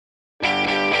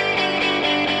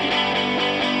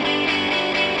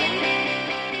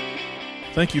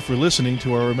Thank you for listening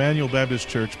to our Emmanuel Baptist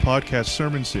Church podcast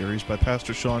sermon series by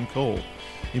Pastor Sean Cole.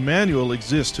 Emmanuel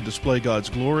exists to display God's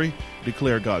glory,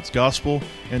 declare God's gospel,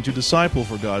 and to disciple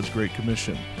for God's Great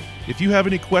Commission. If you have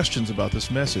any questions about this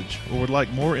message or would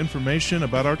like more information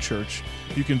about our church,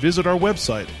 you can visit our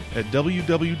website at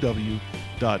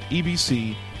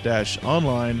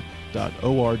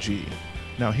www.ebc-online.org.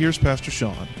 Now here's Pastor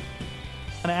Sean. I'm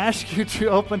going to ask you to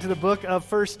open to the book of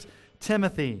 1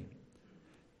 Timothy.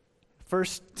 1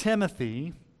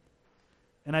 Timothy,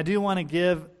 and I do want to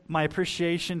give my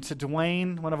appreciation to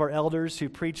Dwayne, one of our elders who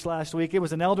preached last week. It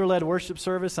was an elder-led worship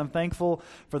service. I'm thankful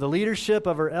for the leadership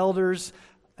of our elders.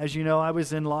 As you know, I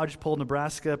was in Lodgepole,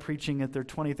 Nebraska, preaching at their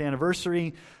 20th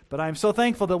anniversary, but I'm so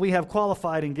thankful that we have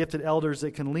qualified and gifted elders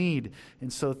that can lead.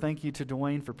 And so thank you to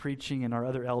Dwayne for preaching and our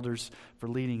other elders for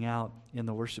leading out in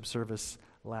the worship service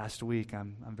last week.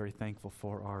 I'm very thankful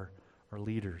for our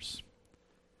leaders.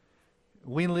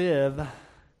 We live,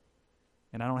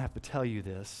 and I don't have to tell you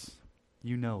this,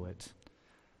 you know it.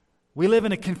 We live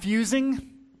in a confusing,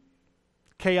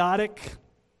 chaotic,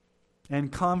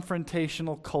 and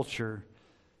confrontational culture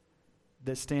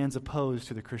that stands opposed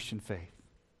to the Christian faith.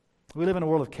 We live in a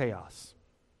world of chaos,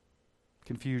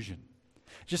 confusion.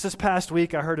 Just this past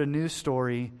week, I heard a news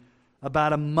story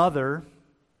about a mother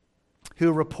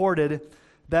who reported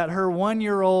that her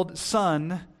 1-year-old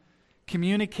son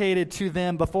communicated to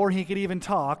them before he could even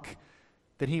talk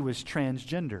that he was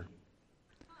transgender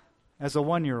as a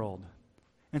 1-year-old.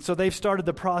 And so they've started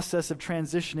the process of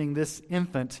transitioning this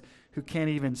infant who can't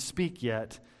even speak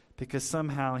yet because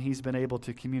somehow he's been able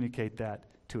to communicate that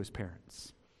to his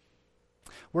parents.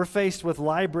 We're faced with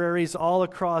libraries all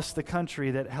across the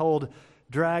country that hold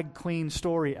drag queen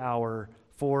story hour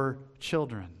for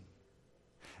children.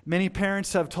 Many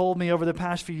parents have told me over the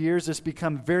past few years it's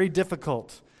become very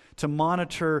difficult to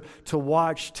monitor, to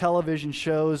watch television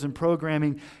shows and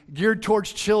programming geared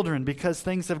towards children because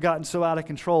things have gotten so out of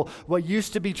control. What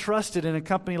used to be trusted in a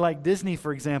company like Disney,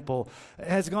 for example,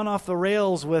 has gone off the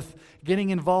rails with getting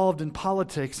involved in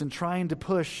politics and trying to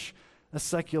push a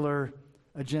secular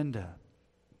agenda.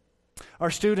 Our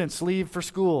students leave for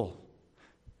school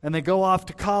and they go off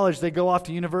to college, they go off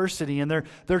to university, and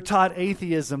they're taught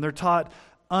atheism, they're taught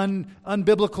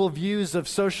unbiblical views of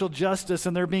social justice,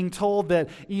 and they're being told that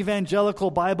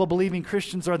evangelical Bible-believing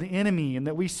Christians are the enemy and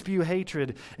that we spew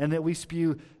hatred and that we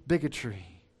spew bigotry.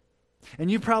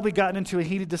 And you've probably gotten into a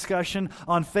heated discussion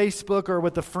on Facebook or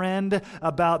with a friend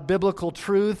about biblical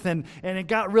truth, and it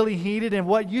got really heated, and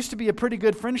what used to be a pretty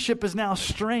good friendship is now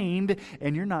strained,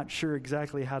 and you're not sure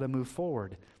exactly how to move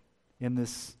forward in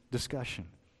this discussion.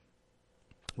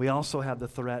 We also have the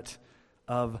threat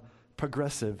of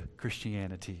progressive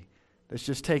Christianity that's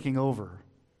just taking over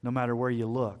no matter where you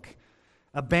look.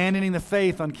 Abandoning the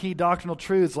faith on key doctrinal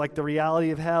truths like the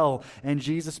reality of hell and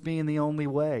Jesus being the only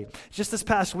way. Just this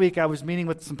past week, I was meeting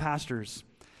with some pastors,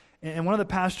 and one of the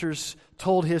pastors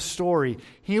told his story.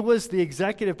 He was the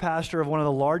executive pastor of one of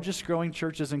the largest growing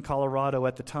churches in Colorado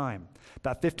at the time.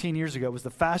 About 15 years ago, it was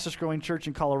the fastest growing church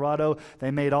in Colorado.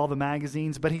 They made all the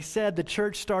magazines. But he said the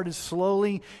church started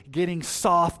slowly getting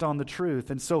soft on the truth.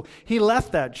 And so he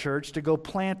left that church to go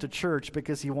plant a church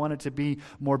because he wanted to be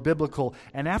more biblical.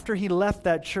 And after he left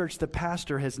that church, the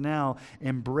pastor has now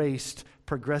embraced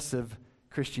progressive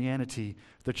Christianity.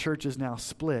 The church is now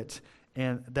split,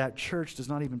 and that church does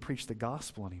not even preach the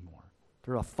gospel anymore.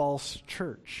 They're a false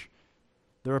church.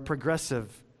 They're a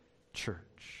progressive church.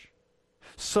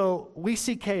 So we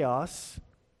see chaos,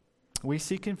 we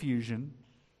see confusion,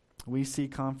 we see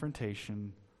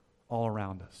confrontation all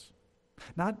around us.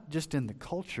 Not just in the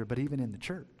culture, but even in the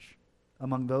church,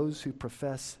 among those who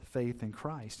profess faith in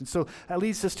Christ. And so that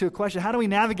leads us to a question: how do we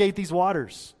navigate these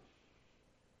waters?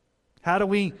 How do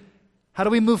we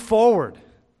move forward?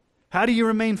 How do you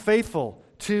remain faithful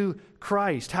to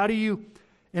Christ? How do you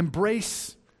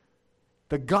embrace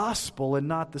the gospel and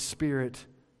not the spirit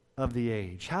of the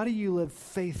age? How do you live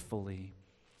faithfully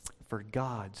for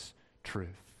God's truth?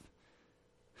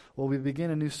 Well, we begin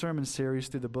a new sermon series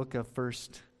through the book of 1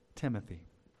 Timothy.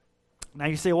 Now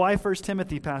you say, why 1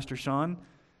 Timothy, Pastor Sean?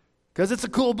 Because it's a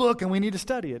cool book and we need to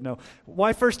study it. No.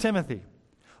 Why 1 Timothy?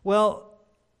 Well,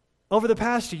 over the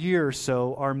past year or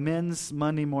so, our men's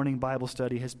Monday morning Bible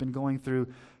study has been going through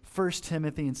 1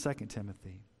 Timothy and 2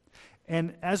 Timothy.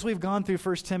 And as we've gone through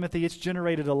 1 Timothy, it's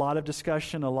generated a lot of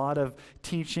discussion, a lot of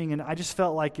teaching, and I just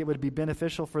felt like it would be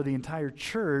beneficial for the entire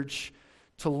church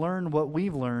to learn what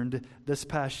we've learned this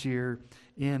past year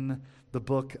in the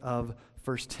book of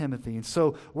 1 Timothy. And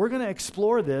so we're going to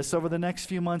explore this over the next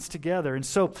few months together. And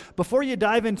so before you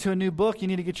dive into a new book, you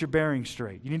need to get your bearings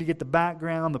straight. You need to get the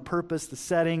background, the purpose, the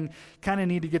setting, kind of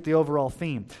need to get the overall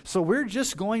theme. So we're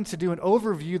just going to do an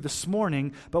overview this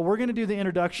morning, but we're going to do the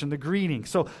introduction, the greeting.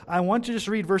 So I want to just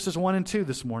read verses 1 and 2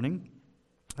 this morning,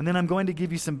 and then I'm going to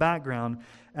give you some background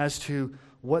as to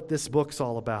what this book's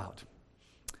all about.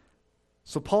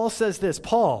 So Paul says this,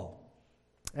 Paul,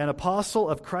 an apostle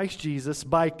of Christ Jesus,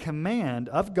 by command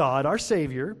of God, our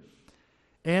Savior,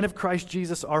 and of Christ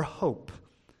Jesus, our hope,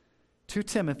 to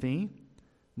Timothy,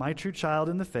 my true child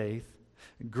in the faith,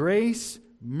 grace,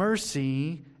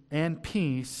 mercy, and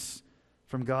peace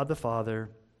from God the Father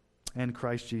and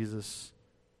Christ Jesus,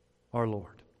 our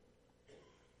Lord.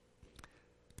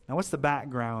 Now, what's the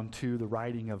background to the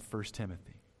writing of 1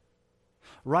 Timothy?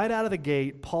 Right out of the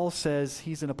gate, Paul says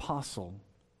he's an apostle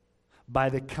by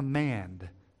the command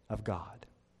of God.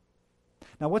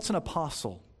 Now, what's an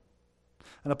apostle?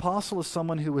 An apostle is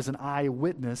someone who was an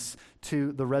eyewitness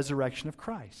to the resurrection of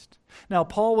Christ. Now,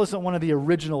 Paul wasn't one of the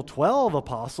original 12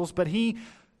 apostles, but he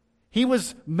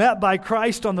was met by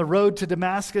Christ on the road to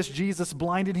Damascus. Jesus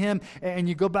blinded him. And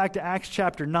you go back to Acts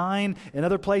chapter 9 and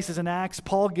other places in Acts,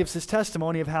 Paul gives his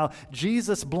testimony of how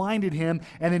Jesus blinded him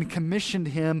and then commissioned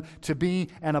him to be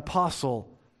an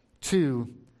apostle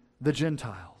to the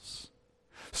Gentiles.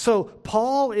 So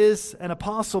Paul is an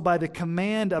apostle by the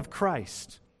command of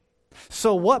Christ.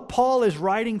 So what Paul is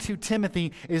writing to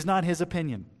Timothy is not his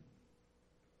opinion.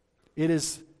 It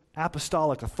is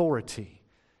apostolic authority.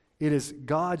 It is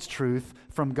God's truth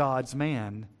from God's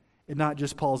man, and not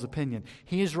just Paul's opinion.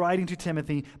 He is writing to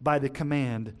Timothy by the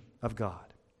command of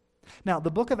God. Now,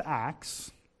 the book of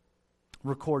Acts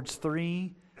records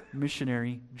 3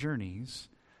 missionary journeys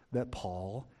that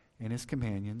Paul and his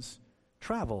companions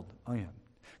traveled in,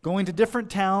 going to different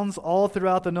towns all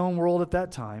throughout the known world at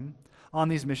that time on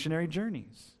these missionary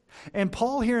journeys. And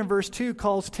Paul here in verse 2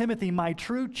 calls Timothy my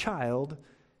true child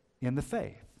in the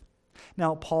faith.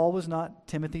 Now, Paul was not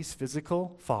Timothy's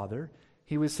physical father.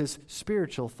 He was his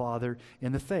spiritual father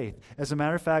in the faith. As a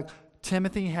matter of fact,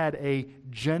 Timothy had a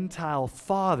Gentile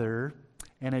father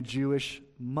and a Jewish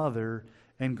mother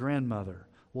and grandmother.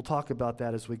 We'll talk about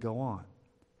that as we go on.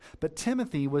 But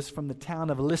Timothy was from the town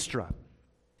of Lystra.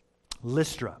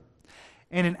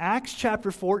 And in Acts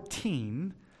chapter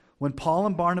 14, when Paul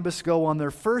and Barnabas go on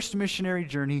their first missionary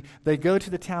journey, they go to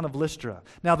the town of Lystra.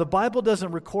 Now, the Bible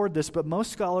doesn't record this, but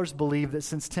most scholars believe that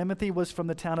since Timothy was from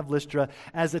the town of Lystra,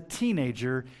 as a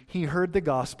teenager, he heard the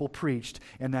gospel preached,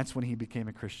 and that's when he became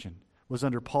a Christian. It was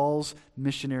under Paul's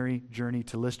missionary journey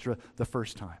to Lystra the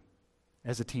first time,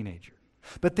 as a teenager.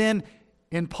 But then,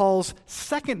 in Paul's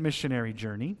second missionary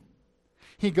journey,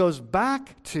 he goes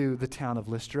back to the town of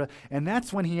Lystra, and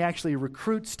that's when he actually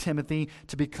recruits Timothy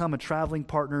to become a traveling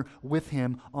partner with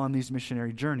him on these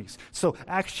missionary journeys. So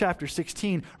Acts chapter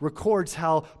 16 records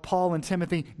how Paul and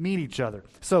Timothy meet each other.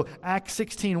 So Acts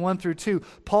 16, 1 through 2,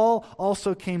 Paul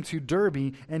also came to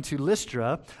Derbe and to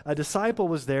Lystra. A disciple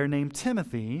was there named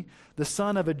Timothy, the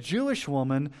son of a Jewish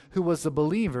woman who was a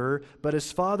believer, but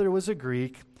his father was a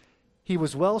Greek. He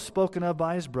was well spoken of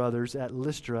by his brothers at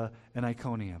Lystra and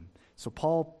Iconium. So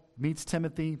Paul meets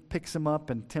Timothy, picks him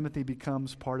up, and Timothy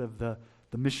becomes part of the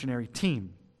missionary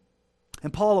team.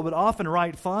 And Paul would often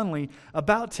write fondly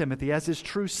about Timothy as his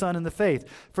true son in the faith.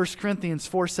 1 Corinthians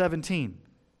 4:17.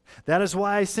 That is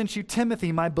why I sent you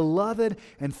Timothy, my beloved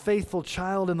and faithful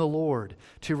child in the Lord,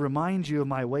 to remind you of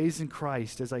my ways in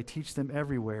Christ as I teach them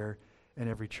everywhere in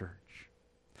every church.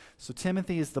 So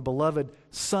Timothy is the beloved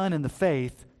son in the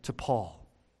faith to Paul.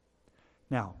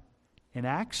 Now, in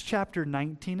Acts chapter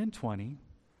 19 and 20,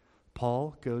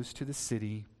 Paul goes to the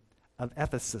city of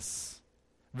Ephesus.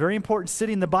 Very important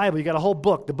city in the Bible. You got a whole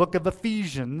book. The book of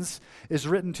Ephesians is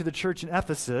written to the church in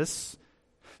Ephesus.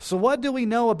 So what do we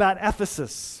know about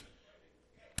Ephesus?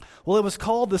 Well, it was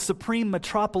called the supreme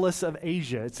metropolis of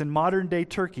Asia. It's in modern-day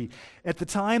Turkey. At the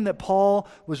time that Paul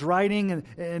was writing,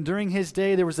 and during his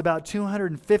day, there was about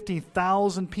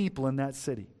 250,000 people in that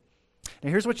city. Now,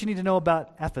 here's what you need to know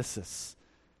about Ephesus.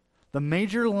 The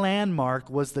major landmark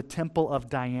was the Temple of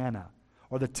Diana,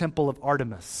 or the Temple of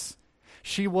Artemis.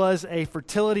 She was a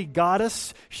fertility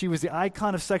goddess. She was the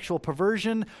icon of sexual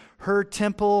perversion. Her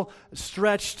temple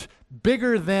stretched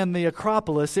bigger than the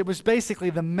Acropolis. It was basically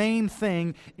the main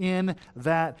thing in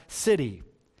that city.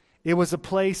 It was a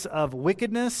place of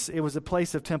wickedness. It was a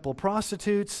place of temple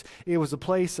prostitutes. It was a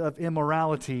place of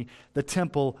immorality, the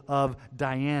Temple of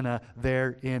Diana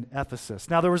there in Ephesus.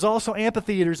 Now, there was also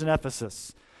amphitheaters in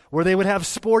Ephesus where they would have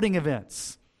sporting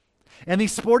events. And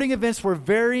these sporting events were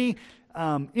very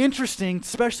interesting,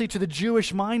 especially to the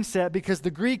Jewish mindset, because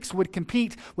the Greeks would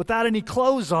compete without any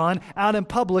clothes on out in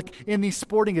public in these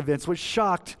sporting events, which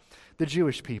shocked the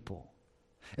Jewish people.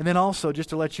 And then also, just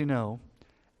to let you know,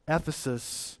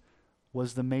 Ephesus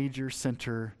was the major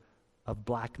center of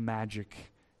black magic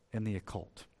and the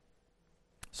occult.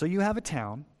 So you have a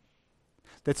town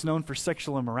that's known for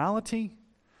sexual immorality,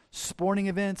 sporting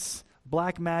events,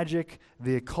 black magic,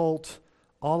 the occult,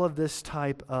 all of this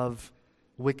type of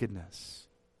wickedness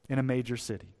in a major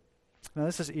city. Now,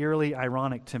 this is eerily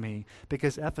ironic to me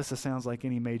because Ephesus sounds like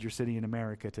any major city in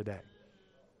America today.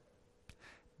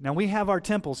 Now, we have our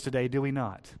temples today, do we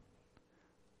not?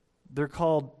 They're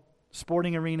called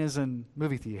sporting arenas and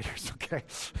movie theaters, okay?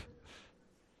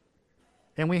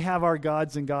 And we have our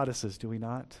gods and goddesses, do we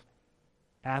not?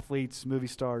 Athletes, movie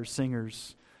stars,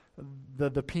 singers,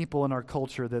 the people in our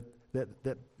culture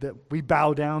that we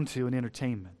bow down to in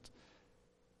entertainment.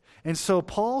 And so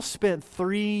Paul spent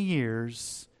 3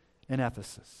 years in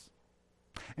Ephesus.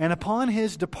 And upon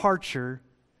his departure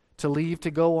to leave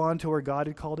to go on to where God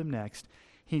had called him next,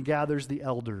 he gathers the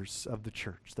elders of the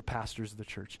church, the pastors of the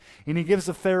church, and he gives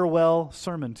a farewell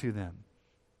sermon to them.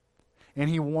 And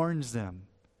he warns them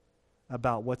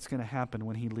about what's going to happen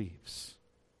when he leaves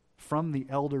from the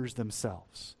elders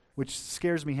themselves, which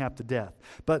scares me half to death.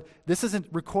 But this isn't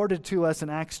recorded to us in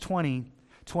Acts 20,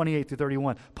 28 through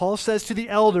 31. Paul says to the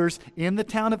elders in the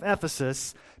town of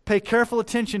Ephesus, pay careful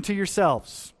attention to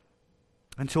yourselves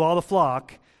and to all the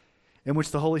flock in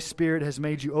which the Holy Spirit has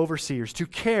made you overseers, to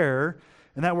care,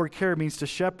 and that word care means to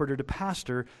shepherd or to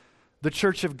pastor, the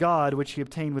church of God which he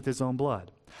obtained with his own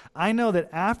blood. I know that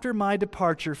after my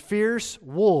departure, fierce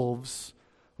wolves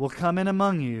will come in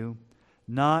among you,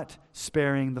 not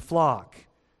sparing the flock.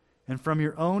 And from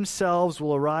your own selves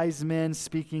will arise men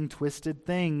speaking twisted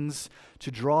things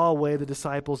to draw away the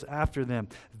disciples after them.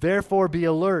 Therefore be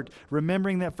alert,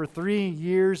 remembering that for 3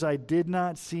 years I did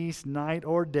not cease night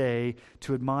or day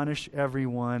to admonish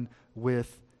everyone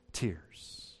with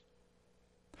tears.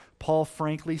 Paul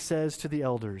frankly says to the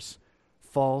elders,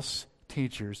 false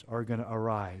teachers are going to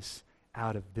arise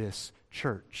out of this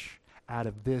church, out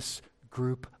of this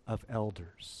group of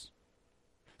elders.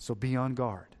 So be on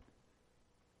guard.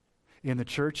 In the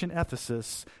church in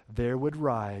Ephesus, there would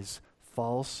rise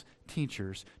false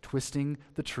teachers twisting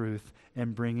the truth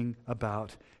and bringing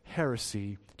about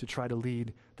heresy to try to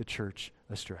lead the church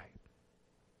astray.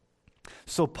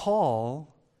 So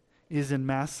Paul is in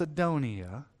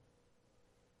Macedonia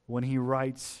when he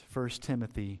writes 1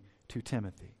 Timothy to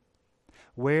Timothy.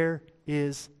 Where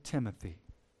is Timothy?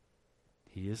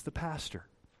 He is the pastor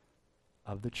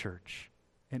of the church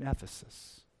in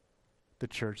Ephesus. The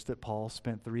church that Paul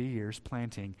spent 3 years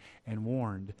planting and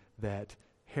warned that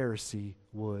heresy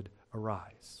would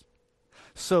arise.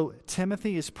 So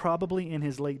Timothy is probably in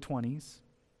his late 20s,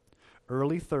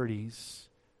 early 30s,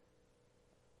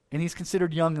 and he's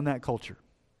considered young in that culture.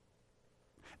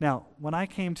 Now, when I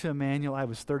came to Emmanuel, I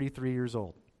was 33 years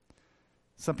old.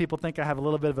 Some people think I have a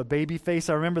little bit of a baby face.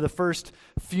 I remember the first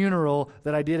funeral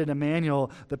that I did at Emmanuel,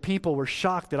 the people were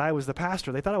shocked that I was the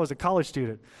pastor. They thought I was a college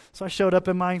student. So I showed up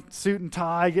in my suit and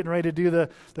tie, getting ready to do the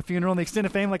funeral, and the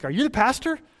extended family like, are you the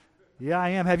pastor? Yeah, I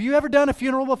am. Have you ever done a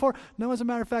funeral before? No, as a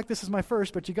matter of fact, this is my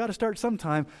first, but you got to start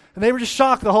sometime. And they were just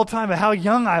shocked the whole time at how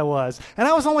young I was. And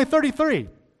I was only 33.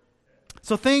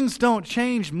 So things don't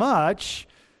change much.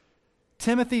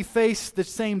 Timothy faced the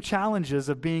same challenges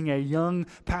of being a young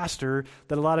pastor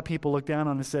that a lot of people looked down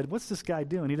on and said, what's this guy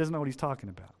doing? He doesn't know what he's talking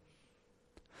about.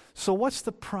 So what's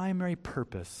the primary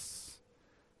purpose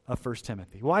of 1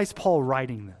 Timothy? Why is Paul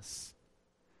writing this?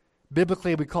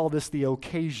 Biblically, we call this the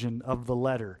occasion of the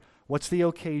letter. What's the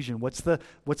occasion? What's the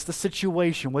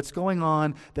situation? What's going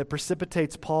on that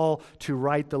precipitates Paul to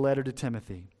write the letter to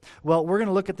Timothy? Well, we're going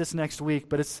to look at this next week,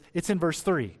 but it's in verse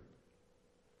 3.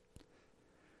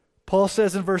 Paul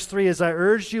says in verse 3, as I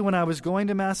urged you when I was going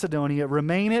to Macedonia,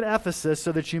 remain at Ephesus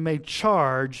so that you may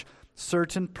charge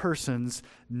certain persons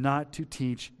not to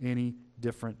teach any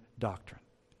different doctrine.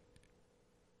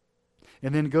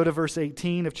 And then go to verse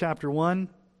 18 of chapter 1.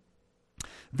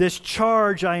 This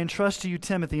charge I entrust to you,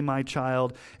 Timothy, my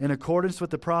child, in accordance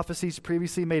with the prophecies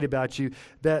previously made about you,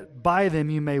 that by them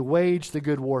you may wage the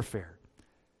good warfare.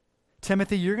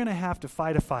 Timothy, you're going to have to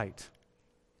fight a fight.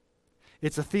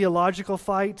 It's a theological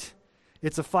fight.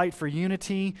 It's a fight for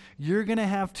unity. You're going to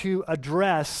have to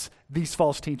address these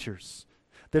false teachers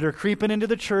that are creeping into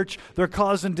the church. They're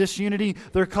causing disunity.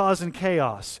 They're causing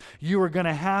chaos. You are going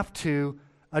to have to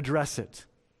address it.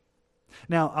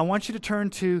 Now, I want you to turn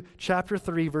to chapter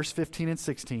 3, verse 15 and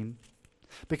 16.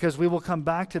 because we will come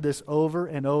back to this over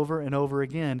and over and over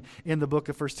again in the book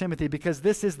of 1 Timothy, because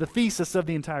this is the thesis of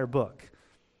the entire book.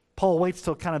 Paul waits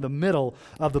till kind of the middle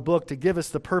of the book to give us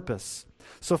the purpose.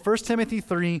 So 1 Timothy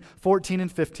 3, 14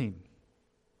 and 15.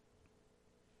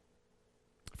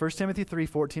 1 Timothy 3,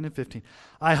 14 and 15.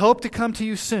 I hope to come to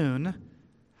you soon,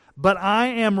 but I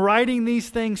am writing these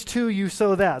things to you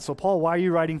so that. So Paul, why are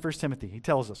you writing 1 Timothy? He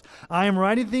tells us, I am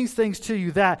writing these things to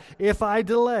you that if I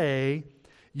delay,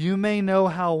 you may know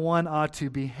how one ought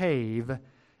to behave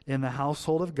in the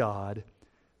household of God,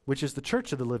 which is the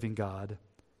church of the living God,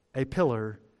 a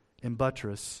pillar and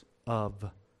buttress of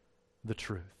the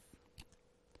truth.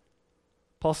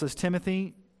 Paul says,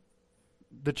 Timothy,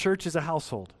 the church is a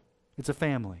household. It's a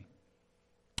family.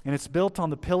 And it's built on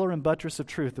the pillar and buttress of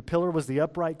truth. The pillar was the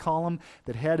upright column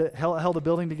that held a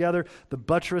building together. The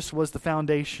buttress was the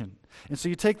foundation. And so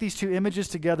you take these two images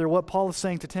together, what Paul is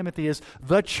saying to Timothy is,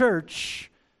 the church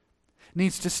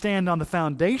needs to stand on the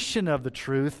foundation of the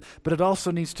truth, but it also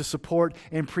needs to support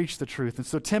and preach the truth. And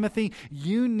so, Timothy,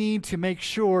 you need to make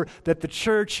sure that the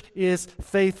church is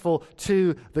faithful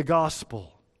to the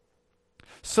gospel.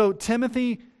 So,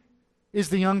 Timothy is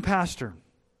the young pastor,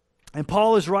 and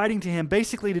Paul is writing to him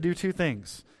basically to do two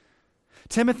things.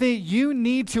 Timothy, you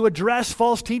need to address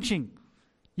false teaching.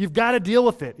 You've got to deal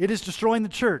with it. It is destroying the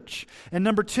church. And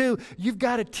number two, you've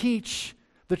got to teach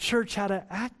the church how to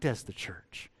act as the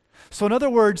church. So in other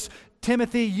words,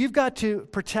 Timothy, you've got to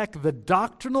protect the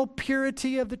doctrinal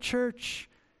purity of the church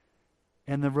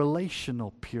and the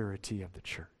relational purity of the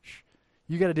church.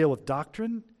 You've got to deal with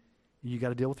doctrine, and you've got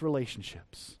to deal with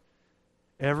relationships.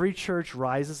 Every church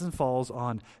rises and falls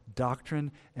on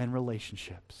doctrine and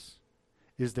relationships.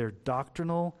 Is there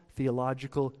doctrinal,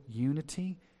 theological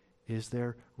unity? Is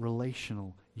there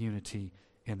relational unity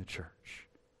in the church?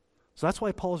 So that's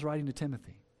why Paul's writing to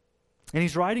Timothy. And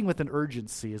he's writing with an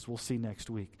urgency, as we'll see next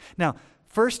week. Now,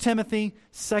 1 Timothy,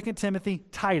 2 Timothy,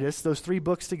 Titus, those three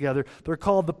books together, they're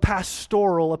called the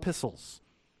pastoral epistles.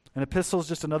 An epistle is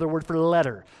just another word for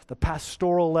letter, the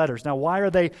pastoral letters. Now, why are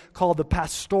they called the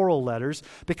pastoral letters?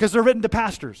 Because they're written to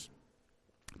pastors.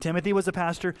 Timothy was a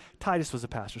pastor, Titus was a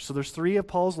pastor. So there's three of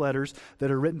Paul's letters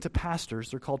that are written to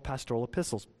pastors. They're called pastoral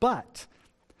epistles. But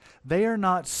they are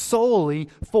not solely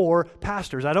for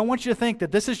pastors. I don't want you to think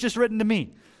that this is just written to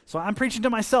me. So I'm preaching to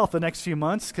myself the next few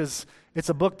months because it's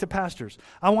a book to pastors.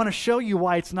 I want to show you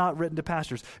why it's not written to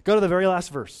pastors. Go to the very last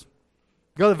verse.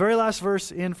 Go to the very last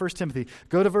verse in 1 Timothy.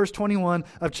 Go to verse 21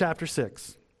 of chapter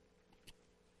 6.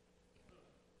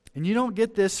 And you don't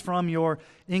get this from your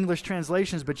English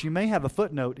translations, but you may have a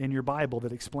footnote in your Bible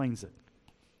that explains it.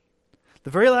 The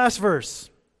very last verse,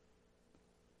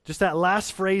 just that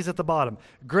last phrase at the bottom.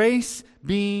 Grace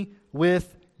be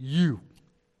with you.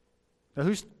 Now,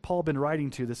 who's Paul been writing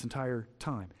to this entire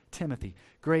time? Timothy.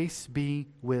 Grace be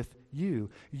with you.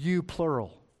 You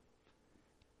plural.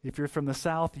 If you're from the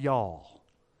South, y'all.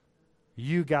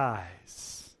 You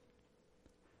guys.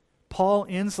 Paul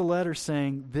ends the letter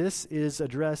saying, this is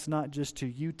addressed not just to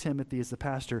you, Timothy, as the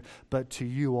pastor, but to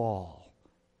you all.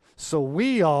 So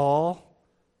we all,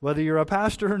 whether you're a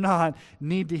pastor or not,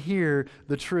 need to hear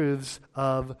the truths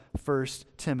of 1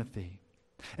 Timothy.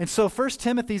 And so 1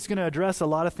 Timothy is going to address a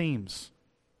lot of themes.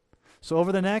 So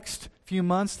over the next few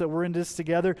months that we're in this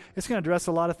together, it's going to address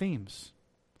a lot of themes.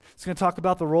 It's going to talk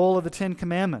about the role of the Ten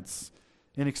Commandments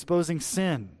in exposing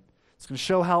sin. It's going to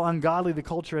show how ungodly the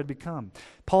culture had become.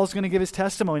 Paul's going to give his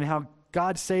testimony on how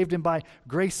God saved him by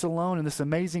grace alone and this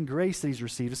amazing grace that he's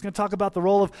received. It's going to talk about the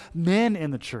role of men in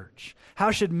the church.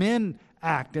 How should men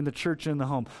act in the church and in the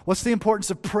home? What's the importance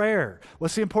of prayer?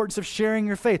 What's the importance of sharing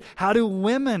your faith? How do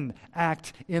women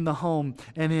act in the home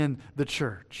and in the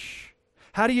church?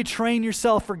 How do you train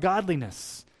yourself for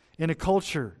godliness in a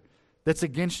culture that's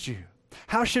against you?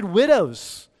 How should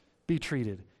widows be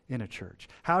treated in a church?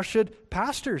 How should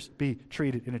pastors be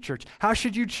treated in a church? How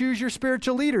should you choose your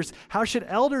spiritual leaders? How should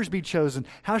elders be chosen?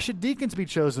 How should deacons be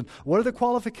chosen? What are the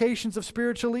qualifications of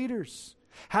spiritual leaders?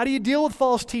 How do you deal with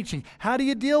false teaching? How do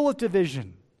you deal with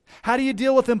division? How do you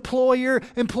deal with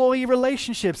employer-employee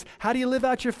relationships? How do you live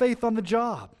out your faith on the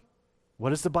job? What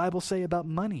does the Bible say about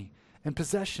money and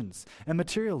possessions and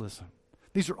materialism?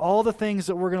 These are all the things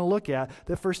that we're going to look at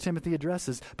that 1 Timothy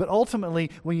addresses. But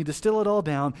ultimately, when you distill it all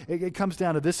down, it comes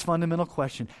down to this fundamental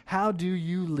question. How do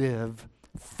you live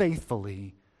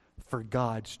faithfully for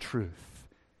God's truth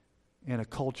in a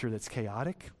culture that's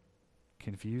chaotic,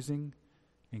 confusing,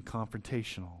 and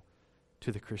confrontational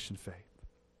to the Christian faith?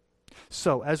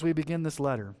 So, as we begin this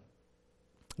letter,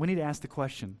 we need to ask the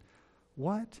question,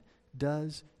 what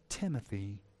does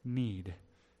Timothy need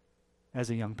as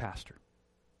a young pastor?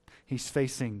 He's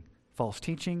facing false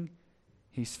teaching.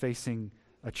 He's facing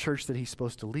a church that he's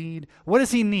supposed to lead. What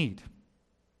does he need?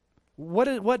 What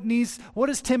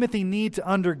does Timothy need to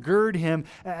undergird him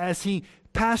as he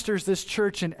pastors this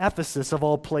church in Ephesus, of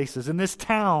all places, in this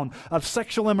town of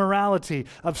sexual immorality,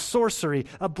 of sorcery,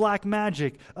 of black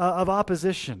magic, of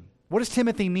opposition? What does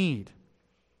Timothy need?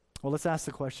 Well, let's ask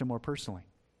the question more personally.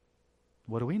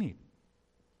 What do we need?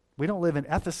 We don't live in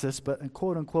Ephesus, but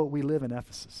quote unquote, we live in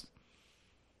Ephesus.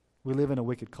 We live in a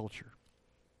wicked culture.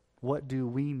 What do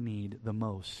we need the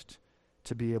most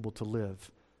to be able to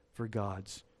live for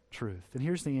God's truth? And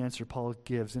here's the answer Paul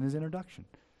gives in his introduction.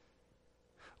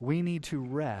 We need to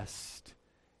rest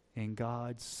in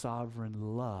God's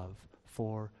sovereign love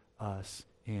for us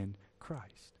in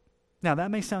Christ. Now, that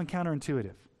may sound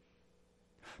counterintuitive.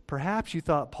 Perhaps you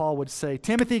thought Paul would say,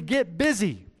 Timothy, get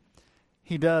busy.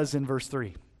 He does in verse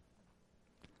 3.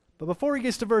 But before he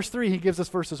gets to verse 3, he gives us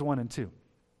verses 1 and 2.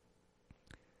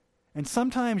 And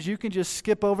sometimes you can just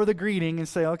skip over the greeting and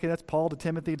say, okay, that's Paul to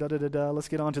Timothy, da-da-da-da. Let's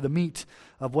get on to the meat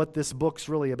of what this book's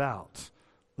really about.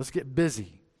 Let's get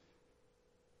busy.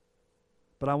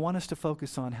 But I want us to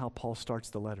focus on how Paul starts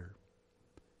the letter.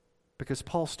 Because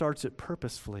Paul starts it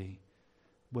purposefully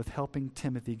with helping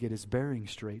Timothy get his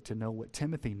bearings straight to know what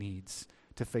Timothy needs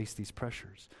to face these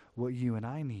pressures, what you and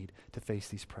I need to face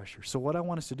these pressures. So what I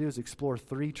want us to do is explore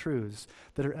 3 truths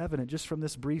that are evident just from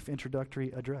this brief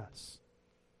introductory address.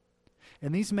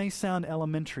 And these may sound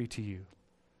elementary to you.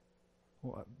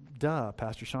 Well, duh,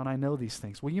 Pastor Sean, I know these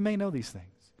things. Well, you may know these things.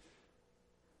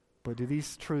 But do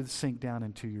these truths sink down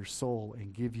into your soul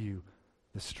and give you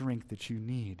the strength that you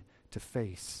need to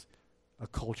face a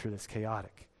culture that's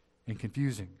chaotic and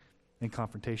confusing and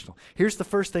confrontational? Here's the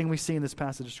first thing we see in this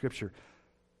passage of Scripture.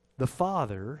 The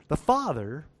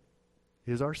Father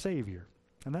is our Savior.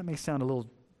 And that may sound a little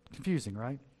confusing,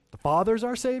 right? The Father is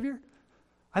our Savior?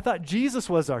 I thought Jesus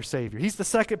was our Savior. He's the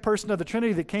second person of the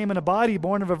Trinity that came in a body,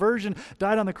 born of a virgin,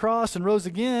 died on the cross, and rose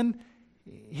again.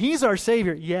 He's our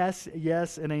Savior. Yes,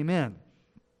 yes, and amen.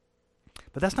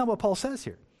 But that's not what Paul says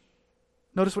here.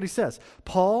 Notice what he says.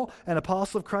 Paul, an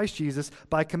apostle of Christ Jesus,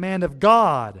 by command of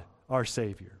God, our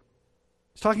Savior.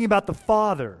 He's talking about the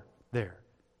Father there.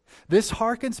 This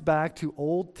harkens back to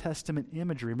Old Testament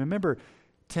imagery. Remember,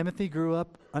 Timothy grew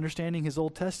up understanding his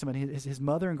Old Testament. His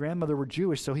mother and grandmother were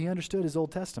Jewish, so he understood his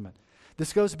Old Testament.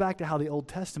 This goes back to how the Old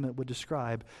Testament would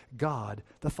describe God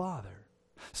the Father.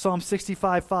 Psalm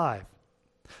 65:5.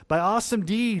 By awesome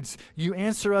deeds you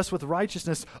answer us with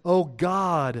righteousness, O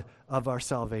God of our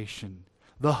salvation,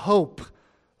 the hope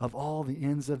of all the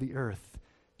ends of the earth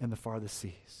and the farthest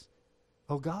seas.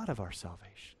 O God of our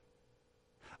salvation.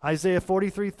 Isaiah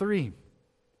 43:3.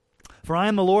 For I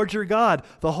am the Lord your God,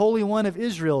 the Holy One of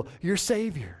Israel, your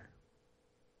Savior.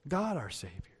 God our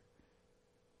Savior.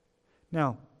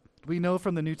 Now, we know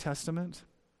from the New Testament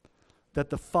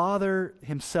that the Father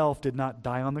himself did not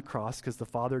die on the cross because the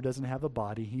Father doesn't have a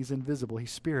body. He's invisible.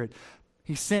 He's spirit.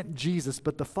 He sent Jesus,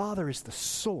 but the Father is the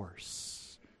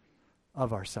source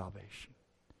of our salvation.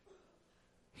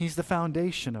 He's the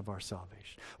foundation of our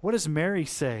salvation. What does Mary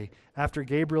say after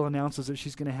Gabriel announces that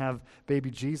she's going to have baby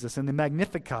Jesus? In the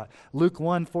Magnificat, Luke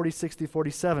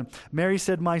 1:46-47, Mary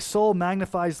said, my soul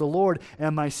magnifies the Lord,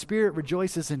 and my spirit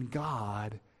rejoices in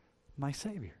God, my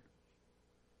Savior.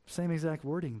 Same exact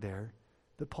wording there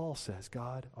that Paul says,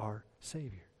 God our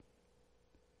Savior.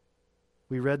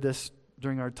 We read this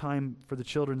during our time for the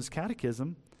Children's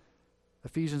Catechism,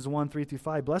 Ephesians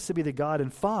 1:3-5. Blessed be the God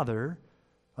and Father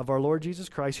of our Lord Jesus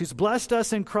Christ, who's blessed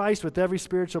us in Christ with every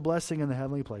spiritual blessing in the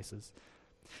heavenly places,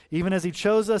 even as he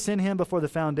chose us in him before the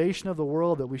foundation of the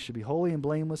world, that we should be holy and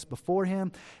blameless before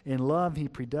him. In love he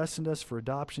predestined us for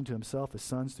adoption to himself as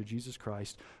sons through Jesus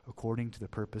Christ, according to the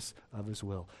purpose of his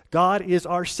will. God is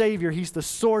our Savior. He's the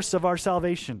source of our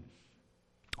salvation.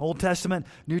 Old Testament,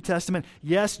 New Testament,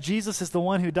 yes, Jesus is the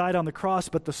one who died on the cross,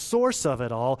 but the source of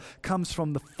it all comes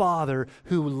from the Father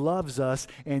who loves us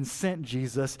and sent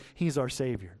Jesus. He's our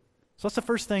Savior. So that's the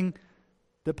first thing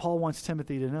that Paul wants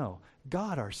Timothy to know.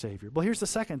 God our Savior. Well, here's the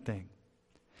second thing.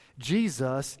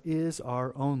 Jesus is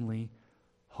our only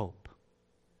hope.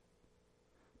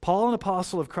 Paul, an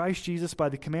apostle of Christ Jesus, by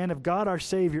the command of God our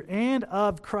Savior and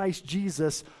of Christ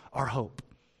Jesus, our hope.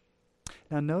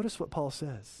 Now notice what Paul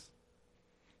says.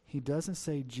 He doesn't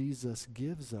say Jesus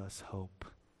gives us hope,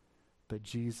 but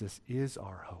Jesus is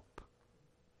our hope.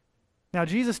 Now,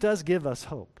 Jesus does give us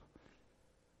hope,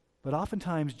 but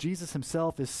oftentimes Jesus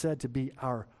himself is said to be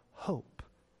our hope.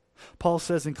 Paul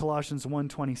says in Colossians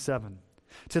 1:27,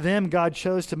 to them God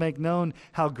chose to make known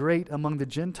how great among the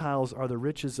Gentiles are the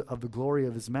riches of the glory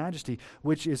of his majesty,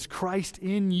 which is Christ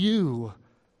in you,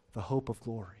 the hope of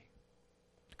glory.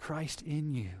 Christ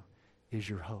in you is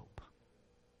your hope.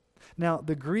 Now,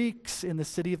 the Greeks in the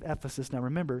city of Ephesus, now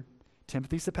remember,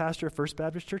 Timothy's the pastor of First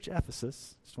Baptist Church,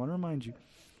 Ephesus. Just want to remind you.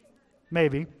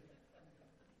 Maybe.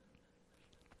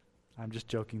 I'm just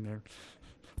joking there.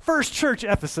 First Church,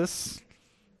 Ephesus.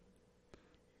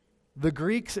 The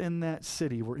Greeks in that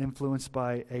city were influenced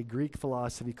by a Greek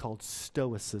philosophy called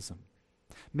Stoicism.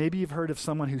 Maybe you've heard of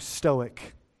someone who's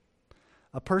stoic.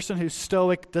 A person who's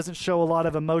stoic doesn't show a lot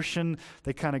of emotion.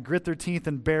 They kind of grit their teeth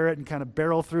and bear it and kind of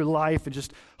barrel through life and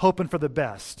just hoping for the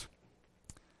best.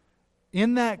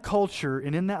 In that culture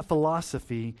and in that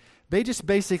philosophy, they just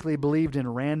basically believed in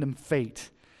random fate,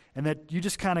 and that you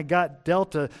just kind of got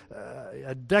dealt a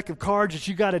deck of cards that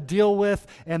you got to deal with,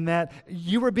 and that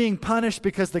you were being punished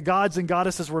because the gods and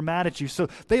goddesses were mad at you. So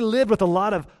they lived with a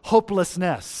lot of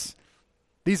hopelessness.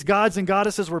 These gods and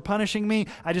goddesses were punishing me.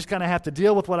 I just kind of have to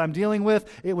deal with what I'm dealing with.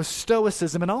 It was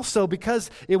Stoicism. And also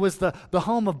because it was the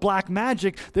home of black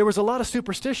magic, there was a lot of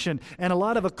superstition and a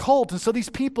lot of occult. And so these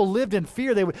people lived in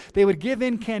fear. They would give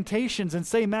incantations and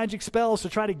say magic spells to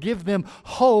try to give them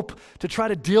hope to try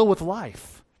to deal with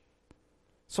life.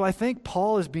 So I think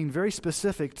Paul is being very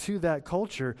specific to that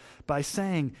culture by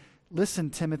saying,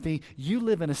 listen, Timothy, you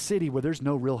live in a city where there's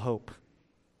no real hope.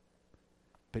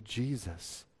 But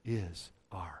Jesus is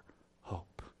our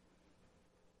hope.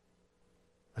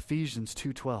 Ephesians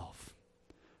 2:12.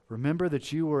 Remember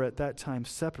that you were at that time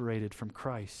separated from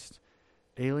Christ,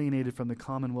 alienated from the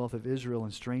commonwealth of Israel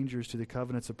and strangers to the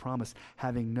covenants of promise,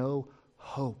 having no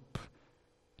hope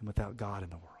and without God in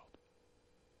the world.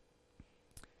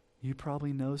 You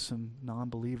probably know some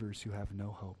non-believers who have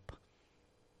no hope.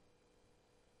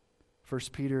 1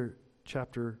 Peter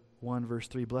chapter 1 verse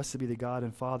 3, blessed be the God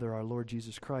and Father, our Lord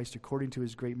Jesus Christ. According to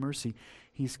his great mercy,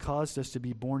 he's caused us to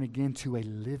be born again to a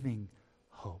living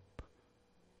hope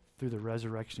through the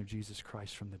resurrection of Jesus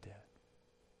Christ from the dead.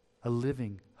 A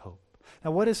living hope.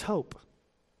 Now, what is hope?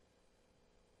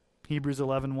 Hebrews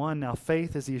 11:1, now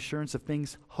faith is the assurance of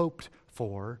things hoped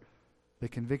for, the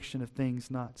conviction of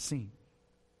things not seen.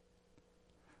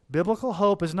 Biblical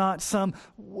hope is not some,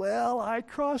 well, I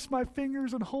cross my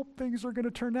fingers and hope things are going to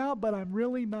turn out, but I'm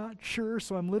really not sure,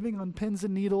 so I'm living on pins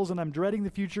and needles and I'm dreading the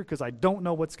future because I don't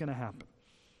know what's going to happen.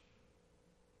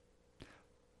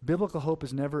 Biblical hope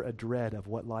is never a dread of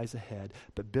what lies ahead,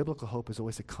 but biblical hope is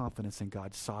always a confidence in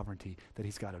God's sovereignty that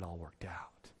he's got it all worked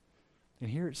out. And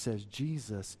here it says,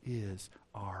 Jesus is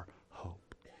our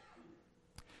hope.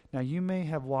 Now, you may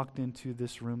have walked into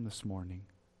this room this morning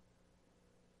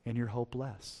and you're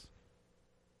hopeless.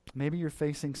 Maybe you're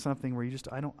facing something where you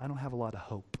just, I don't have a lot of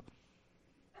hope.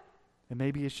 And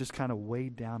maybe it's just kind of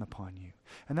weighed down upon you.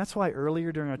 And that's why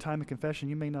earlier during our time of confession,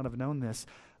 you may not have known this,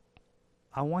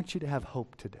 I want you to have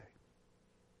hope today.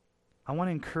 I want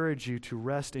to encourage you to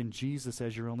rest in Jesus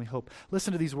as your only hope.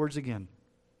 Listen to these words again.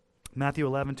 Matthew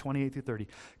 11:28-30.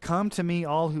 Come to me,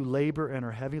 all who labor and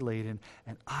are heavy laden,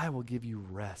 and I will give you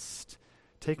rest.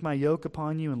 Take my yoke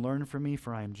upon you and learn from me,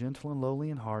 for I am gentle and lowly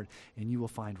in heart, and you will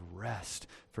find rest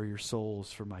for your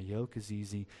souls, for my yoke is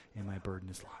easy and my burden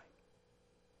is light.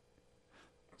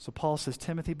 So Paul says,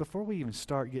 Timothy, before we even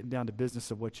start getting down to business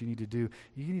of what you need to do,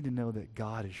 you need to know that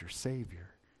God is your Savior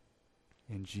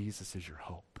and Jesus is your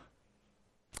hope.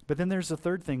 But then there's the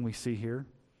third thing we see here.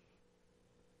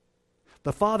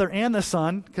 The Father and the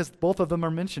Son, because both of them are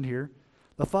mentioned here,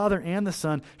 the Father and the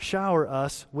Son shower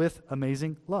us with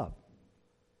amazing love.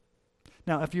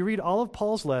 Now, if you read all of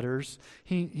Paul's letters,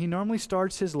 he normally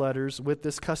starts his letters with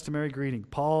this customary greeting.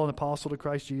 Paul, an apostle to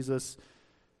Christ Jesus,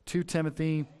 to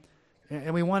Timothy,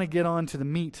 and we want to get on to the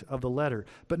meat of the letter.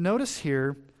 But notice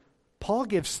here, Paul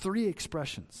gives three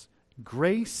expressions: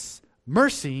 grace,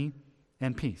 mercy,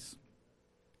 and peace.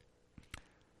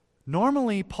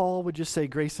 Normally, Paul would just say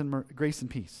grace and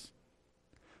peace.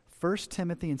 1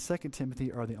 Timothy and 2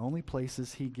 Timothy are the only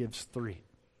places he gives three.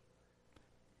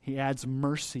 He adds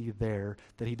mercy there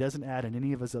that he doesn't add in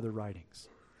any of his other writings.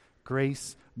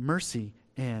 Grace, mercy,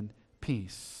 and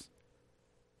peace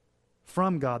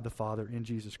from God the Father in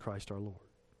Jesus Christ our Lord.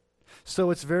 So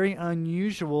it's very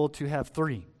unusual to have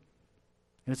three.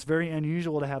 And it's very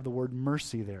unusual to have the word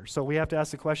mercy there. So we have to ask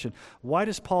the question, why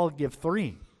does Paul give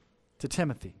three to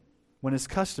Timothy when his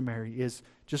customary is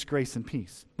just grace and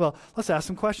peace? Well, let's ask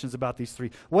some questions about these three.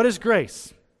 What is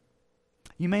grace?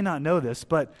 You may not know this,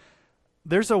 but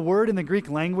there's a word in the Greek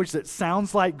language that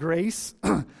sounds like grace,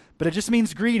 but it just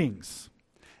means greetings.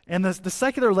 And the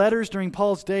secular letters during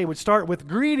Paul's day would start with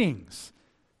greetings.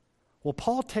 Well,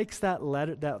 Paul takes that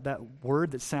letter, that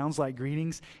word that sounds like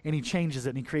greetings, and he changes it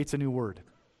and he creates a new word.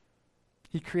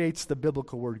 He creates the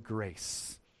biblical word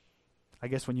grace. I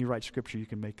guess when you write scripture, you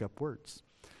can make up words.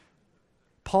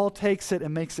 Paul takes it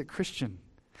and makes it Christian.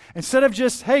 Instead of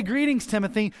just, hey, greetings,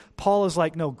 Timothy, Paul is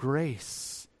like, no,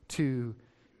 grace to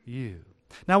you.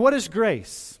 Now, what is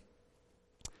grace?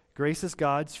 Grace is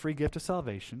God's free gift of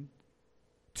salvation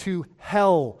to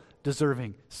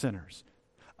hell-deserving sinners.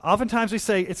 Oftentimes we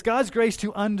say it's God's grace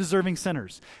to undeserving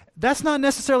sinners. That's not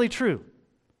necessarily true,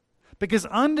 because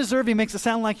undeserving makes it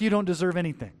sound like you don't deserve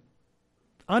anything.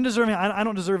 Undeserving, I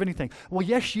don't deserve anything. Well,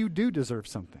 yes, you do deserve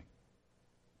something.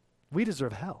 We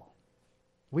deserve hell.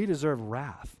 We deserve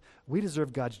wrath. We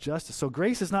deserve God's justice. So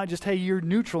grace is not just, hey, you're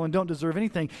neutral and don't deserve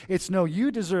anything. It's, no,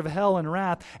 you deserve hell and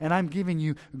wrath, and I'm giving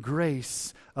you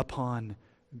grace upon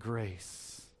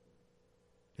grace.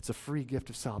 It's a free gift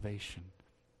of salvation.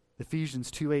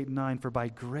 Ephesians 2:8-9, for by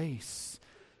grace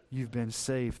you've been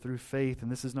saved through faith,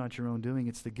 and this is not your own doing.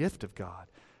 It's the gift of God,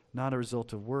 not a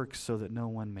result of works, so that no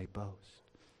one may boast.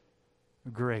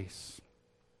 Grace.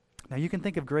 Now you can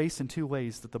think of grace in two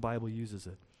ways that the Bible uses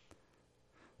it.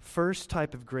 First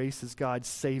type of grace is God's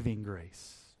saving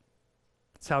grace.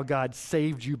 It's how God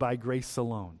saved you by grace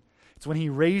alone. It's when He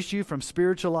raised you from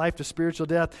spiritual life to spiritual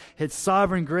death. His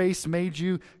sovereign grace made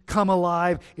you come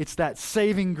alive. It's that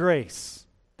saving grace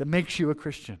that makes you a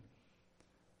Christian.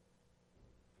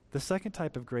 The second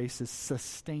type of grace is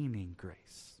sustaining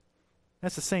grace.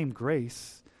 That's the same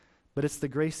grace, but it's the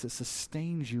grace that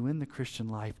sustains you in the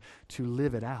Christian life to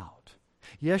live it out.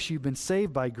 Yes, you've been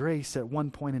saved by grace at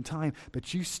one point in time,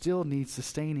 but you still need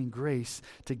sustaining grace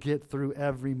to get through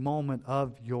every moment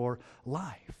of your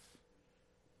life.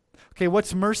 Okay,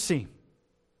 what's mercy?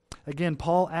 Again,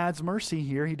 Paul adds mercy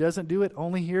here. He doesn't do it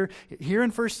only here. Here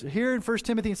in 1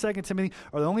 Timothy and 2 Timothy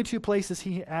are the only two places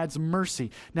he adds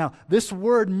mercy. Now, this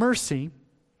word mercy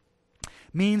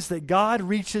means that God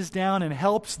reaches down and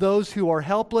helps those who are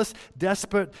helpless,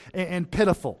 desperate, and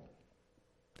pitiful.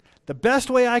 The best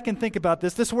way I can think about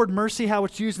this word mercy, how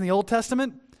it's used in the Old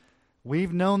Testament,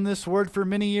 we've known this word for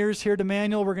many years here at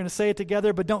Emmanuel. We're going to say it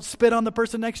together, but don't spit on the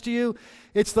person next to you.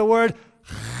 It's the word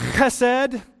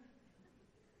chesed.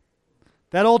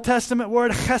 That Old Testament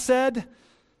word chesed.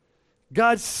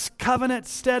 God's covenant,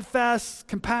 steadfast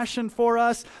compassion for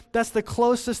us. That's the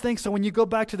closest thing. So when you go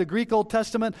back to the Greek Old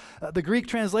Testament, the Greek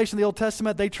translation of the Old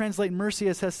Testament, they translate mercy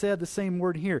as hesed, the same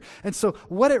word here. And so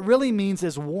what it really means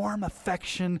is warm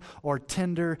affection or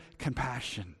tender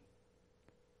compassion.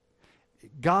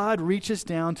 God reaches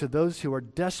down to those who are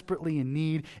desperately in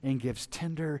need and gives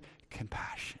tender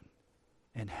compassion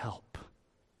and help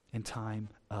in time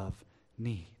of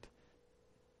need.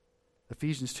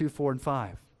 Ephesians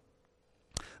 2:4-5.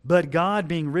 But God,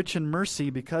 being rich in mercy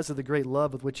because of the great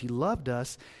love with which He loved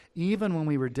us, even when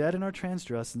we were dead in our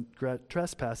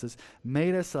trespasses,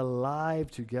 made us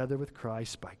alive together with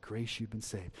Christ. By grace you've been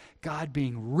saved. God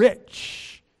being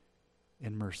rich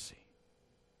in mercy.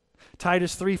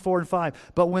 Titus 3:4-5.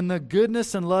 But when the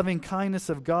goodness and loving kindness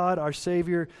of God our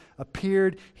Savior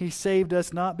appeared, He saved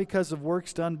us not because of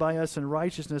works done by us in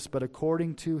righteousness, but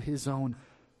according to His own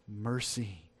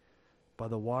mercy, by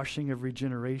the washing of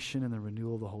regeneration and the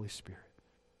renewal of the Holy Spirit.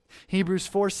 Hebrews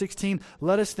 4:16,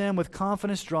 let us then with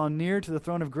confidence draw near to the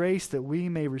throne of grace that we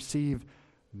may receive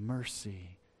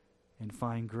mercy and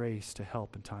find grace to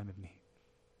help in time of need.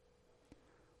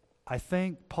 I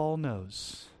think Paul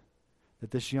knows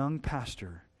that this young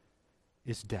pastor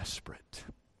is desperate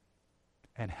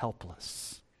and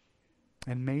helpless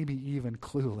and maybe even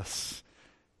clueless,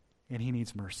 and he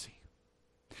needs mercy.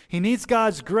 He needs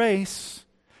God's grace,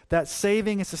 that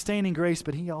saving and sustaining grace,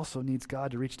 but he also needs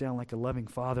God to reach down like a loving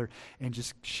father and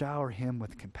just shower him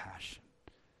with compassion.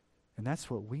 And that's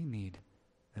what we need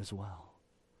as well.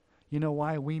 You know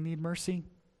why we need mercy?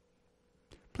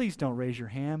 Please don't raise your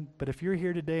hand, but if you're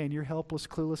here today and you're helpless,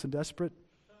 clueless, and desperate,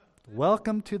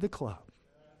 welcome to the club.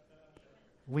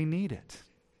 We need it.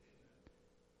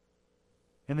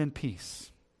 And then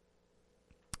peace.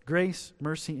 Grace,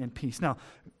 mercy, and peace. Now,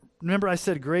 remember I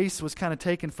said grace was kind of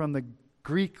taken from the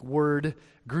Greek word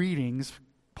greetings.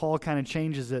 Paul kind of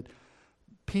changes it.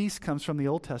 Peace comes from the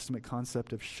Old Testament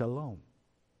concept of shalom,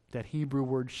 that Hebrew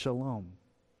word shalom.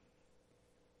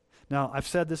 Now, I've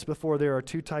said this before, there are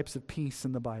two types of peace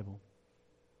in the Bible.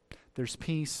 There's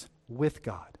peace with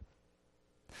God.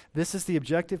 This is the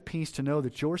objective peace to know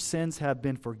that your sins have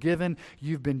been forgiven.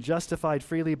 You've been justified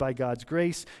freely by God's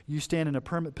grace. You stand in a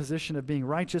permanent position of being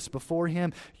righteous before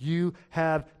Him. You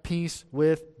have peace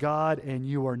with God and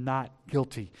you are not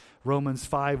guilty. Romans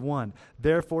 5:1.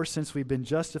 Therefore, since we've been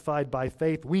justified by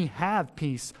faith, we have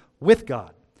peace with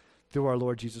God through our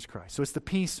Lord Jesus Christ. So it's the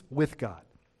peace with God.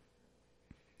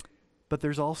 But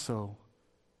there's also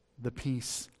the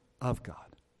peace of God.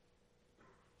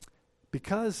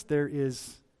 Because there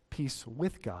is peace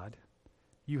with God,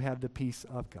 you have the peace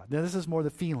of God. Now, this is more the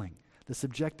feeling the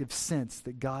subjective sense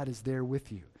that God is there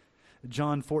with you.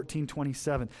 John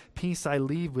 14:27, peace I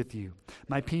leave with you,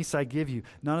 my peace I give you.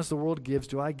 Not as the world gives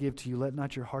do I give to you. Let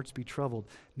not your hearts be troubled,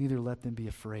 neither let them be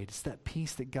afraid. It's that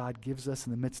peace that God gives us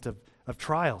in the midst of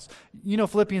trials. You know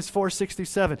Philippians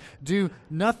 4:6-7, do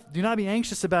not be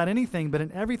anxious about anything, but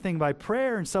in everything by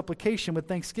prayer and supplication with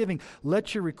thanksgiving,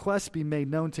 let your requests be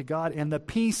made known to God, and the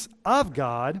peace of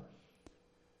God,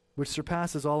 which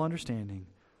surpasses all understanding,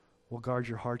 will guard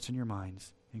your hearts and your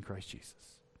minds in Christ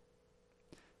Jesus.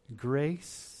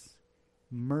 Grace,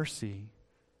 mercy,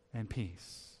 and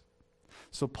peace.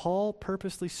 So Paul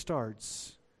purposely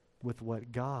starts with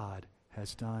what God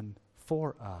has done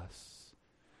for us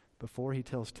before he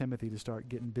tells Timothy to start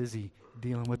getting busy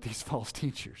dealing with these false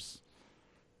teachers.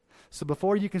 So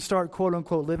before you can start, quote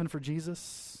unquote, living for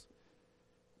Jesus,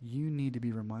 you need to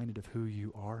be reminded of who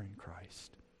you are in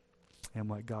Christ and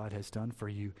what God has done for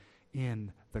you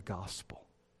in the gospel.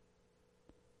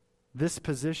 This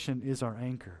position is our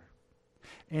anchor.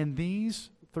 And these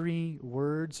three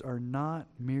words are not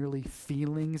merely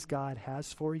feelings God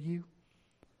has for you,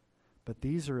 but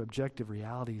these are objective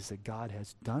realities that God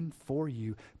has done for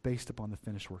you based upon the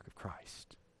finished work of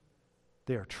Christ.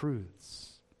 They are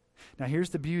truths. Now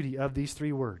here's the beauty of these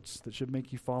three words that should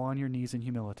make you fall on your knees in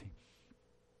humility.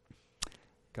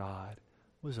 God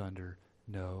was under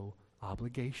no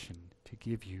obligation to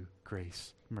give you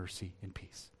grace, mercy, and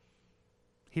peace.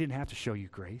 He didn't have to show you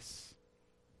grace.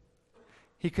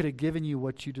 He could have given you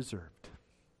what you deserved.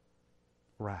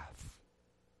 Wrath.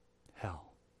 Hell.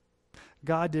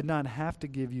 God did not have to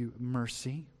give you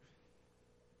mercy.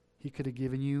 He could have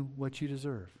given you what you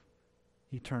deserve.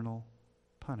 Eternal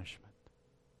punishment.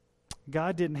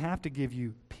 God didn't have to give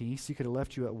you peace. He could have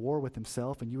left you at war with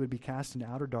himself and you would be cast into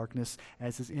outer darkness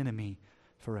as his enemy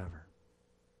forever.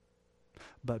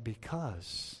 But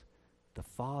because the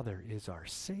Father is our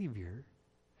Savior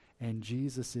and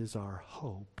Jesus is our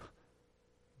hope,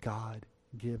 God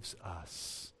gives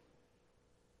us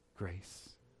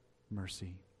grace,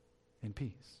 mercy, and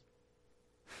peace.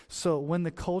 So when the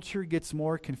culture gets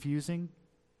more confusing,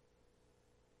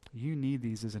 you need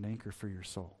these as an anchor for your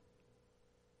soul.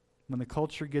 When the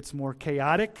culture gets more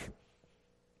chaotic,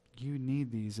 you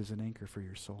need these as an anchor for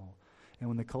your soul. And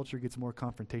when the culture gets more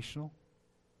confrontational,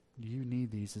 you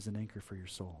need these as an anchor for your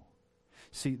soul.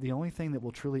 See, the only thing that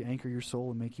will truly anchor your soul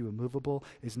and make you immovable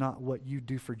is not what you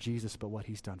do for Jesus, but what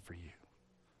he's done for you.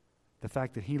 The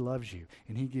fact that he loves you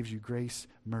and he gives you grace,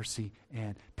 mercy,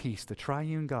 and peace. The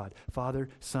triune God, Father,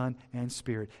 Son, and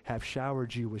Spirit have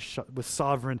showered you with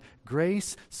sovereign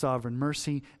grace, sovereign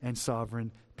mercy, and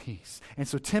sovereign peace. And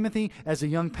so Timothy, as a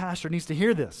young pastor, needs to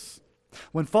hear this.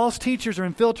 When false teachers are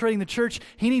infiltrating the church,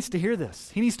 he needs to hear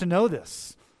this. He needs to know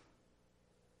this.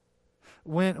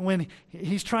 When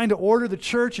he's trying to order the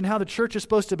church and how the church is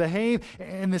supposed to behave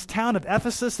in this town of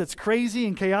Ephesus that's crazy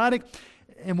and chaotic,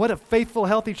 and what a faithful,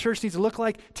 healthy church needs to look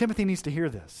like, Timothy needs to hear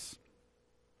this.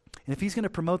 And if he's going to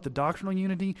promote the doctrinal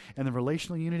unity and the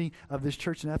relational unity of this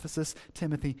church in Ephesus,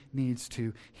 Timothy needs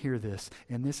to hear this.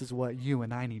 And this is what you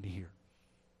and I need to hear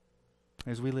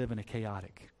as we live in a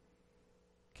chaotic,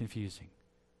 confusing,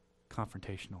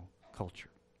 confrontational culture.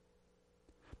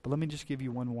 But let me just give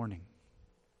you one warning.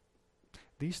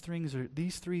 These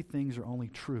three things are only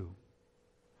true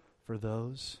for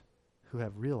those who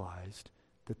have realized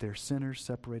that they're sinners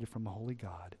separated from a holy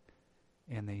God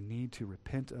and they need to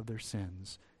repent of their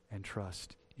sins and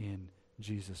trust in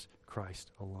Jesus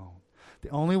Christ alone. The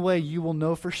only way you will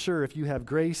know for sure if you have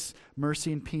grace,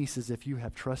 mercy, and peace is if you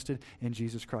have trusted in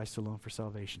Jesus Christ alone for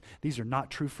salvation. These are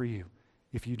not true for you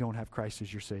if you don't have Christ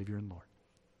as your Savior and Lord.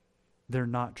 They're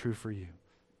not true for you.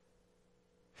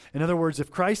 In other words,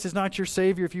 if Christ is not your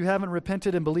Savior, if you haven't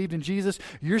repented and believed in Jesus,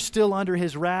 you're still under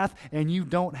his wrath and you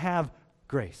don't have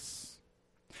grace.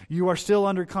 You are still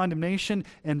under condemnation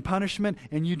and punishment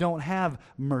and you don't have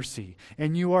mercy.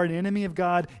 And you are an enemy of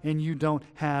God and you don't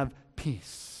have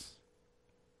peace.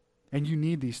 And you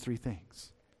need these three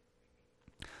things.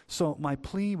 So my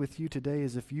plea with you today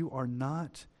is if you are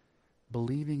not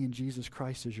believing in Jesus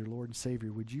Christ as your Lord and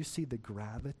Savior, would you see the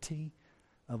gravity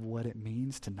of what it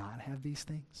means to not have these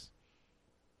things?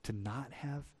 To not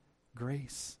have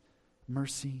grace,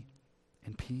 mercy,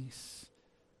 and peace.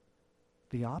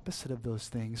 The opposite of those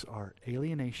things are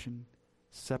alienation,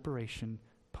 separation,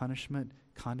 punishment,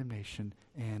 condemnation,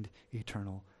 and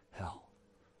eternal hell.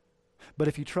 But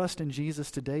if you trust in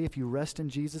Jesus today, if you rest in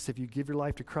Jesus, if you give your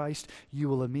life to Christ, you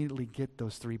will immediately get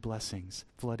those three blessings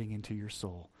flooding into your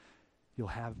soul. You'll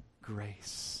have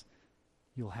grace,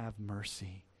 you'll have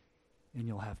mercy, and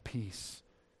you'll have peace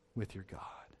with your God.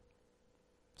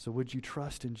 So would you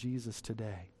trust in Jesus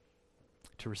today?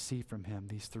 to receive from him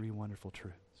these three wonderful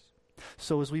truths.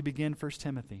 So as we begin 1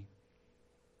 Timothy,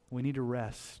 we need to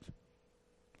rest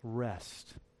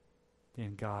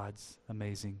in God's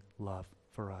amazing love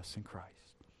for us in Christ.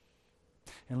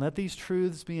 And let these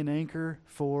truths be an anchor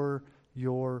for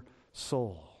your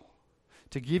soul,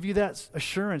 to give you that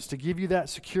assurance, to give you that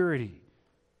security,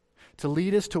 to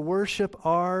lead us to worship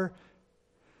our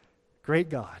great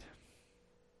God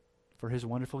for his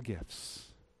wonderful gifts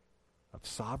of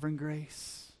sovereign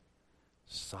grace,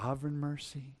 sovereign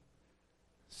mercy,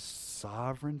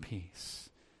 sovereign peace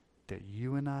that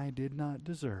you and I did not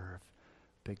deserve,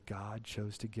 but God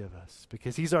chose to give us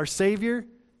because he's our Savior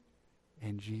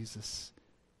and Jesus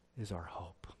is our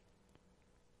hope.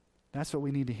 That's what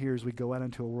we need to hear as we go out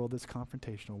into a world that's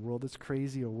confrontational, a world that's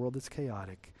crazy, a world that's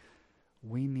chaotic.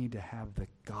 We need to have the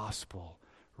gospel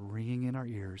ringing in our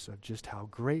ears of just how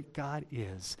great God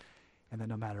is, and that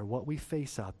no matter what we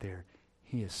face out there,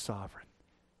 he is sovereign.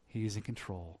 He is in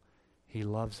control. He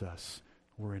loves us.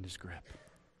 We're in his grip.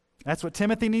 That's what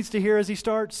Timothy needs to hear as he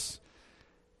starts,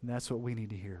 and that's what we need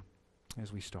to hear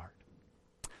as we start.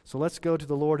 So let's go to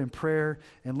the Lord in prayer,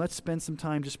 and let's spend some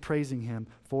time just praising him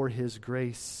for his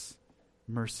grace,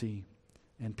 mercy,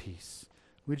 and peace.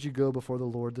 Would you go before the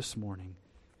Lord this morning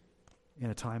in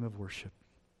a time of worship?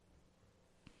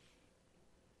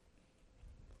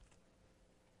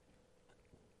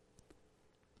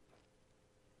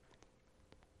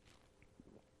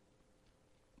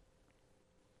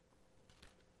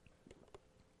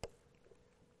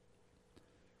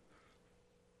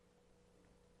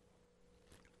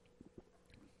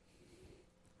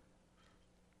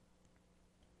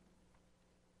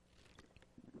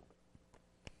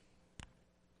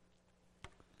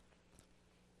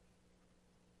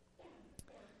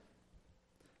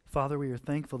 Father, we are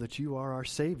thankful that you are our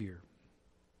Savior.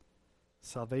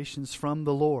 Salvation's from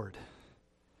the Lord.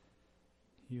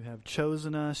 You have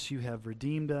chosen us. You have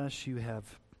redeemed us. You have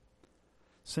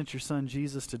sent your Son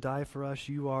Jesus to die for us.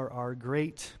 You are our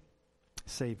great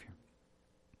Savior.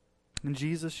 And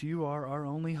Jesus, you are our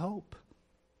only hope.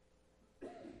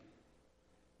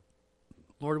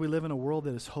 Lord, we live in a world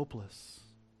that is hopeless.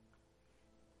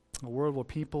 A world where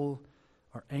people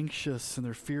are anxious and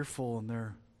they're fearful and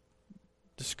they're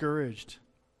discouraged.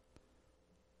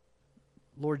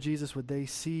 Lord Jesus, would they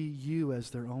see you as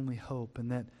their only hope?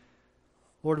 And that,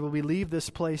 Lord, when we leave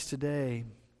this place today,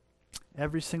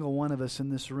 every single one of us in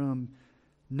this room,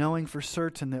 knowing for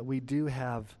certain that we do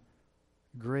have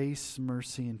grace,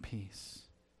 mercy, and peace.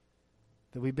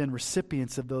 That we've been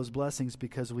recipients of those blessings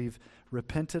because we've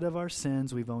repented of our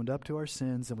sins, we've owned up to our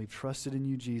sins, and we've trusted in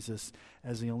you, Jesus,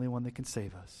 as the only one that can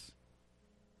save us.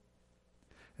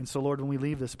 And so, Lord, when we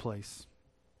leave this place,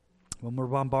 when we're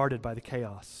bombarded by the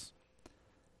chaos,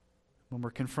 when we're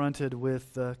confronted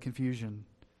with confusion,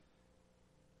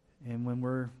 and when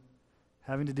we're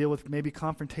having to deal with maybe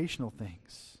confrontational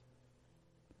things,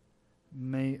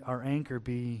 may our anchor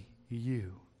be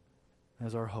you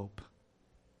as our hope,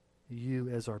 you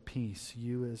as our peace,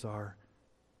 you as our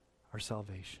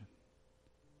salvation.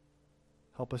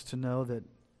 Help us to know that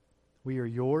we are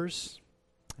yours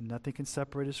and nothing can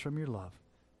separate us from your love.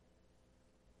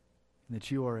 And that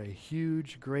you are a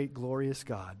huge, great, glorious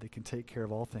God that can take care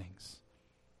of all things.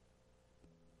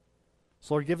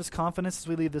 So Lord, give us confidence as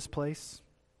we leave this place.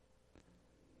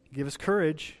 Give us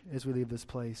courage as we leave this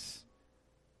place.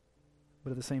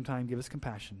 But at the same time, give us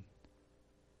compassion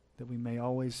that we may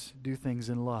always do things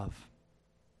in love.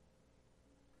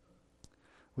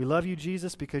 We love you,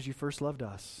 Jesus, because you first loved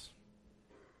us.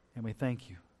 And we thank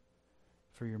you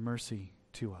for your mercy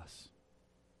to us.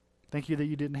 Thank you that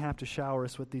you didn't have to shower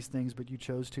us with these things, but you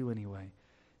chose to anyway.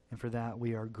 And for that,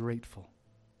 we are grateful.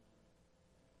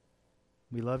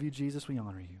 We love you, Jesus. We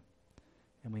honor you.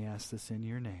 And we ask this in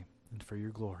your name and for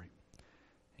your glory.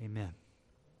 Amen.